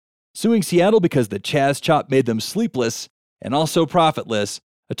Suing Seattle because the Chaz Chop made them sleepless and also profitless.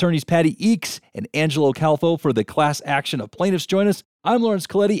 Attorneys Patty Eakes and Angelo Calfo for the class action of plaintiffs join us. I'm Lawrence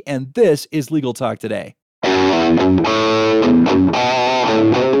Coletti, and this is Legal Talk Today.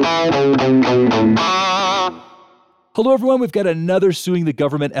 Hello, everyone. We've got another Suing the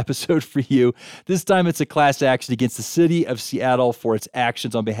Government episode for you. This time it's a class action against the city of Seattle for its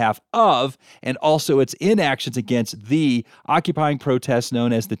actions on behalf of, and also its inactions against the occupying protests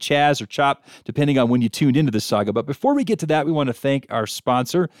known as the Chaz or Chop, depending on when you tuned into this saga. But before we get to that, we want to thank our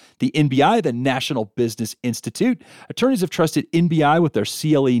sponsor, the NBI, the National Business Institute. Attorneys have trusted NBI with their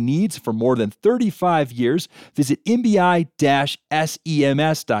CLE needs for more than 35 years. Visit nbi-sems.com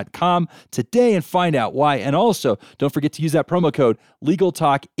today and find out why. And also, don't forget to use that promo code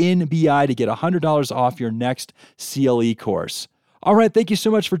LegalTalkNBI to get $100 off your next CLE course. All right, thank you so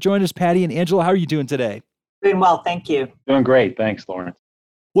much for joining us, Patty and Angela. How are you doing today? Doing well, thank you. Doing great. Thanks, Lawrence.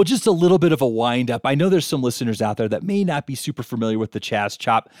 Well, just a little bit of a wind up. I know there's some listeners out there that may not be super familiar with the Chaz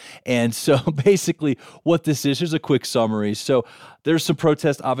Chop. And so basically what this is, here's a quick summary. So there's some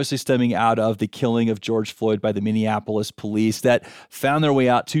protests obviously stemming out of the killing of George Floyd by the Minneapolis police that found their way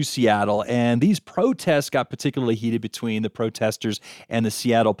out to Seattle. And these protests got particularly heated between the protesters and the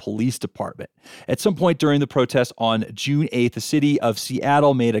Seattle Police Department. At some point during the protest on June 8th, the city of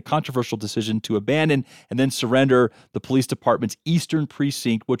Seattle made a controversial decision to abandon and then surrender the police department's eastern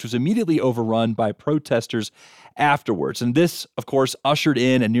precinct, which was immediately overrun by protesters afterwards. And this, of course, ushered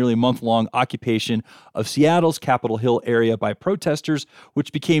in a nearly month-long occupation of Seattle's Capitol Hill area by protesters,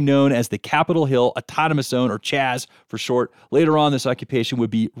 which became known as the Capitol Hill Autonomous Zone, or Chaz for short. Later on, this occupation would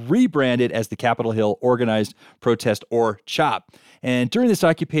be rebranded as the Capitol Hill Organized Protest, or CHOP. And during this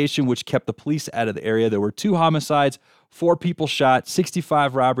occupation, which kept the police out of the area, there were 2 homicides, 4 people shot,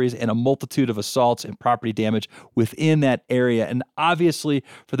 65 robberies, and a multitude of assaults and property damage within that area. And obviously,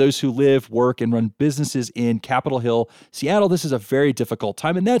 for those who live, work, and run businesses in Capitol Hill, Seattle, this is a very difficult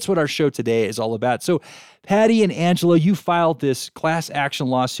time. And that's what our show today is all about. So, Patty and Angela, you filed this class action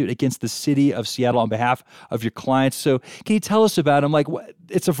lawsuit against the city of Seattle on behalf of your clients. So can you tell us about them? Like,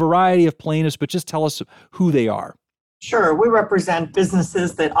 it's a variety of plaintiffs, but just tell us who they are. Sure. We represent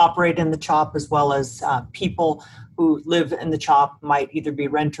businesses that operate in the CHOP, as well as people who live in the CHOP, might either be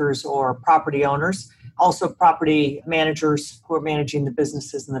renters or property owners. Also property managers who are managing the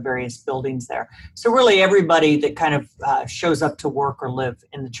businesses in the various buildings there. So really everybody that kind of shows up to work or live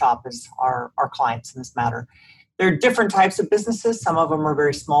in the CHOP is our clients in this matter. There are different types of businesses. Some of them are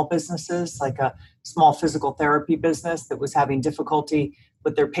very small businesses, like a small physical therapy business that was having difficulty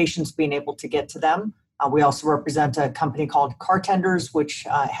with their patients being able to get to them. We also represent a company called Cartenders, which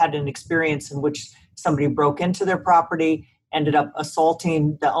had an experience in which somebody broke into their property, ended up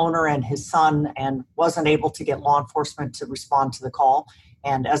assaulting the owner and his son, and wasn't able to get law enforcement to respond to the call.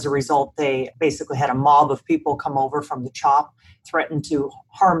 And as a result, they basically had a mob of people come over from the CHOP, threatened to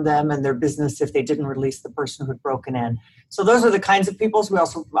harm them and their business if they didn't release the person who had broken in. So those are the kinds of people.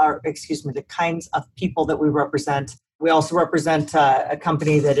 The kinds of people that we represent. We also represent a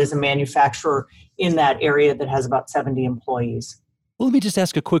company that is a manufacturer in that area that has about 70 employees. Well, let me just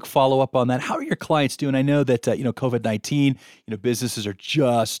ask a quick follow-up on that. How are your clients doing? I know that, COVID-19, businesses are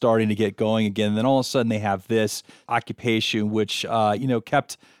just starting to get going again. And then all of a sudden they have this occupation, which,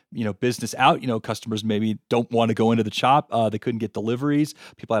 kept, business out. Customers maybe don't want to go into the CHOP. They couldn't get deliveries.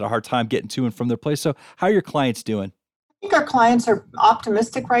 People had a hard time getting to and from their place. So how are your clients doing? I think our clients are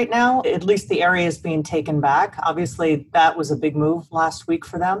optimistic right now. At least the area is being taken back. Obviously, that was a big move last week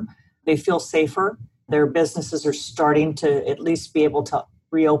for them. They feel safer. Their businesses are starting to at least be able to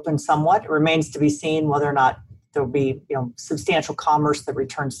reopen somewhat. It remains to be seen whether or not there'll be substantial commerce that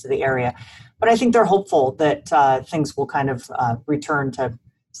returns to the area. But I think they're hopeful that things will kind of return to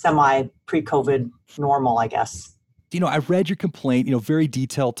semi-pre-COVID normal, I guess. I read your complaint, very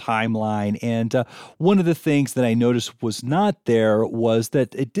detailed timeline. And one of the things that I noticed was not there was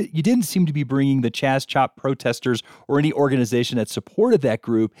that you didn't seem to be bringing the Chaz Chop protesters or any organization that supported that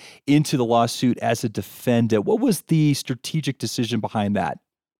group into the lawsuit as a defendant. What was the strategic decision behind that?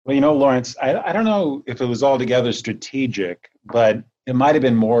 Well, Lawrence, I don't know if it was altogether strategic, but it might have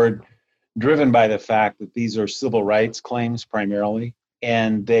been more driven by the fact that these are civil rights claims primarily.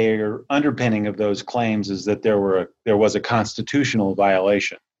 And their underpinning of those claims is that there was a constitutional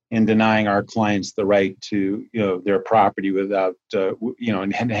violation in denying our clients the right to their property without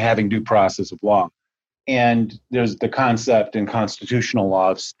and having due process of law. And there's the concept in constitutional law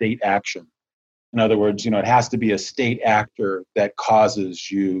of state action. In other words, it has to be a state actor that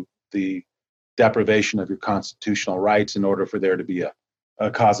causes you the deprivation of your constitutional rights in order for there to be a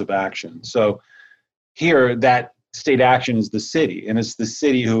cause of action. So here, that state action is the city, and it's the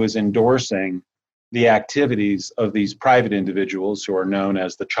city who is endorsing the activities of these private individuals who are known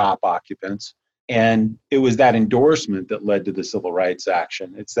as the CHOP occupants. And it was that endorsement that led to the civil rights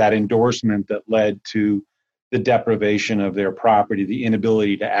action. It's that endorsement that led to the deprivation of their property, the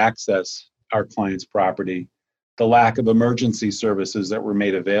inability to access our clients' property, the lack of emergency services that were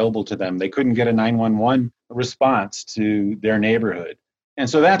made available to them. They couldn't get a 911 response to their neighborhood. And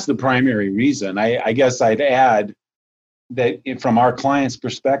so that's the primary reason. I guess I'd add that from our client's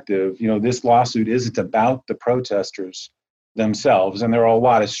perspective, this lawsuit isn't about the protesters themselves. And there are a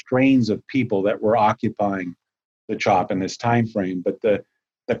lot of strains of people that were occupying the CHOP in this time frame. But the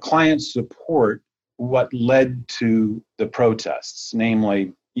clients support what led to the protests,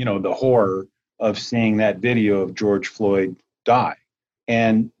 namely, the horror of seeing that video of George Floyd die.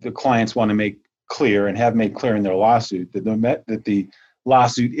 And the clients want to make clear and have made clear in their lawsuit that the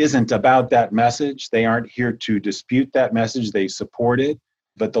lawsuit isn't about that message. They aren't here to dispute that message. They support it.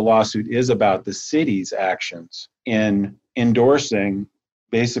 But the lawsuit is about the city's actions in endorsing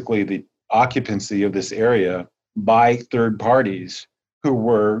basically the occupancy of this area by third parties who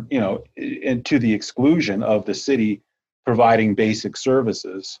were, to the exclusion of the city providing basic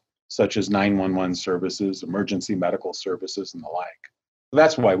services such as 911 services, emergency medical services, and the like.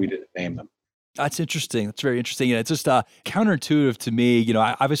 That's why we didn't name them. That's interesting. That's very interesting. And it's just counterintuitive to me.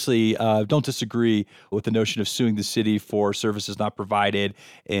 I obviously don't disagree with the notion of suing the city for services not provided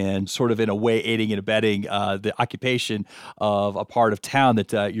and sort of in a way aiding and abetting the occupation of a part of town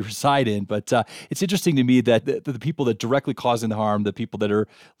that you reside in. But it's interesting to me that the people that directly causing the harm, the people that are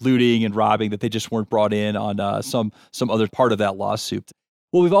looting and robbing, that they just weren't brought in on some other part of that lawsuit.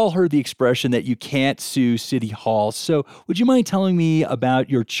 Well, we've all heard the expression that you can't sue City Hall. So would you mind telling me about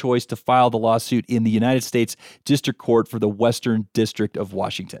your choice to file the lawsuit in the United States District Court for the Western District of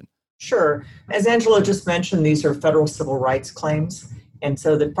Washington? Sure. As Angela just mentioned, these are federal civil rights claims. And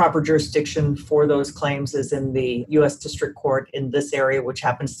so the proper jurisdiction for those claims is in the U.S. District Court in this area, which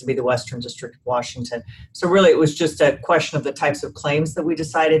happens to be the Western District of Washington. So really, it was just a question of the types of claims that we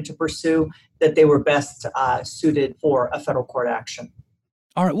decided to pursue, that they were best suited for a federal court action.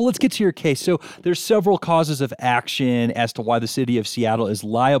 All right, well, let's get to your case. So there's several causes of action as to why the city of Seattle is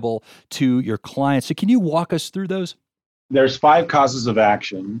liable to your client. So can you walk us through those? There's 5 causes of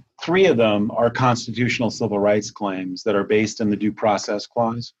action. 3 of them are constitutional civil rights claims that are based in the Due Process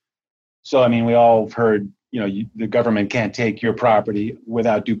Clause. So, we all have heard, the government can't take your property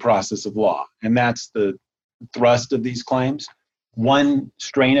without due process of law. And that's the thrust of these claims. One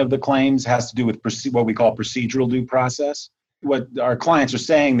strain of the claims has to do with what we call procedural due process. What our clients are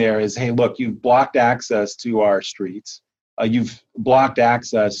saying there is, hey, look, you've blocked access to our streets. You've blocked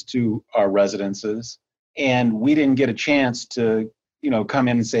access to our residences. And we didn't get a chance to, come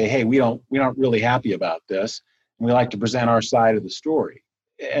in and say, hey, we aren't really happy about this. And we like to present our side of the story.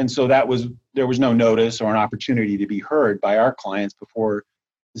 And so there was no notice or an opportunity to be heard by our clients before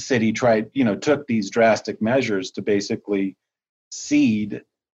the city took these drastic measures to basically cede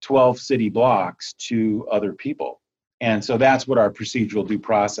 12 city blocks to other people. And so that's what our procedural due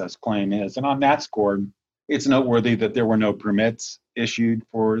process claim is. And on that score, it's noteworthy that there were no permits issued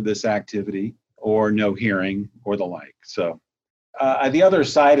for this activity or no hearing or the like. So the other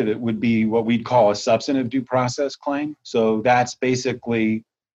side of it would be what we'd call a substantive due process claim. So that's basically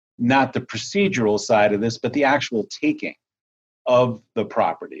not the procedural side of this, but the actual taking of the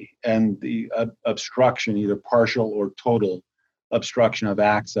property and the obstruction, either partial or total obstruction of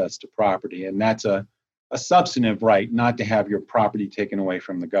access to property. And that's a substantive right not to have your property taken away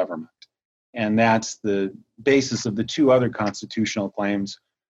from the government. And that's the basis of the 2 other constitutional claims.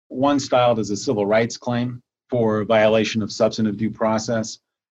 One styled as a civil rights claim for violation of substantive due process.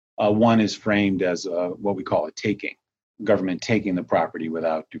 One is framed as what we call a taking, government taking the property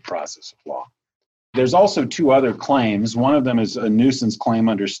without due process of law. There's also 2 other claims. One of them is a nuisance claim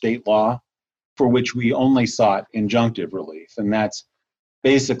under state law, for which we only sought injunctive relief. And that's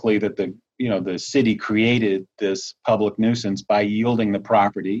basically that the city created this public nuisance by yielding the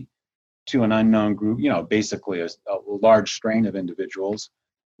property to an unknown group, basically a large strain of individuals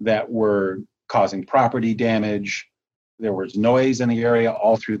that were causing property damage. There was noise in the area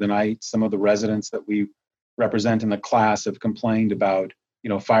all through the night. Some of the residents that we represent in the class have complained about,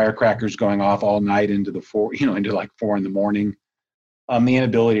 firecrackers going off all night into like 4 in the morning. The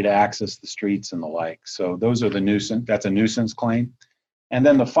inability to access the streets and the like. So those are that's a nuisance claim. And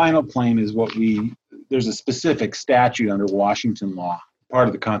then the final claim is there's a specific statute under Washington law, part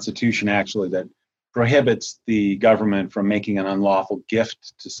of the Constitution actually, that prohibits the government from making an unlawful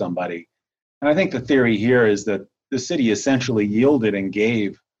gift to somebody. And I think the theory here is that the city essentially yielded and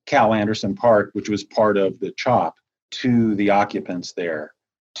gave Cal Anderson Park, which was part of the CHOP, to the occupants there,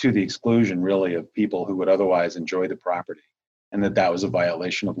 to the exclusion really of people who would otherwise enjoy the property, and that was a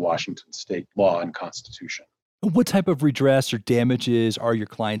violation of Washington state law and constitution. What type of redress or damages are your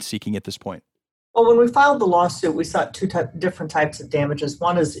clients seeking at this point? Well, when we filed the lawsuit, we sought different types of damages.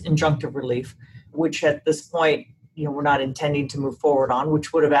 One is injunctive relief, which at this point, we're not intending to move forward on,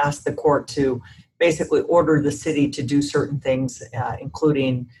 which would have asked the court to basically order the city to do certain things,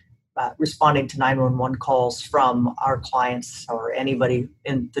 including responding to 911 calls from our clients or anybody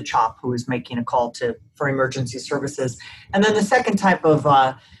in the CHOP who is making a call for emergency services. And then the second type of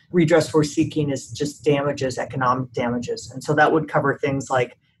redress we're seeking is just damages, economic damages. And so that would cover things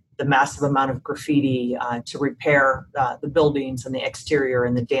like the massive amount of graffiti to repair the buildings and the exterior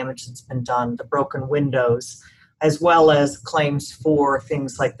and the damage that's been done, the broken windows, as well as claims for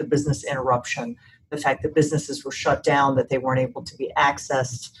things like the business interruption, the fact that businesses were shut down, that they weren't able to be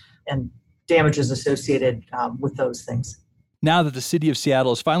accessed, and damages associated with those things. Now that the city of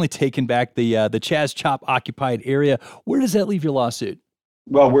Seattle has finally taken back the Chaz Chop occupied area, where does that leave your lawsuit?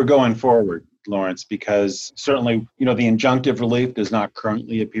 Well, we're going forward, Lawrence, because certainly, the injunctive relief does not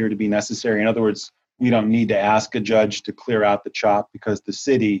currently appear to be necessary. In other words, we don't need to ask a judge to clear out the CHOP because the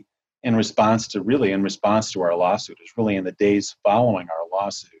city, in response to our lawsuit, is really in the days following our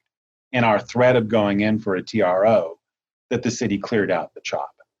lawsuit and our threat of going in for a TRO, that the city cleared out the CHOP.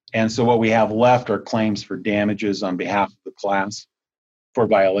 And so what we have left are claims for damages on behalf of the class for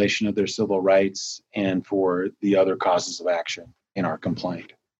violation of their civil rights and for the other causes of action in our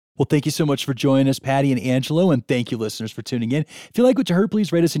complaint. Well, thank you so much for joining us, Patty and Angelo, and thank you, listeners, for tuning in. If you like what you heard,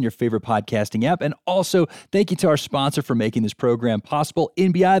 please rate us in your favorite podcasting app. And also, thank you to our sponsor for making this program possible,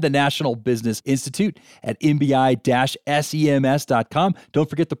 NBI, the National Business Institute, at nbi-sems.com. Don't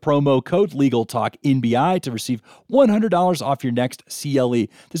forget the promo code LegalTalkNBI to receive $100 off your next CLE. This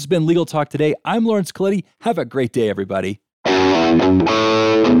has been Legal Talk Today. I'm Lawrence Coletti. Have a great day, everybody.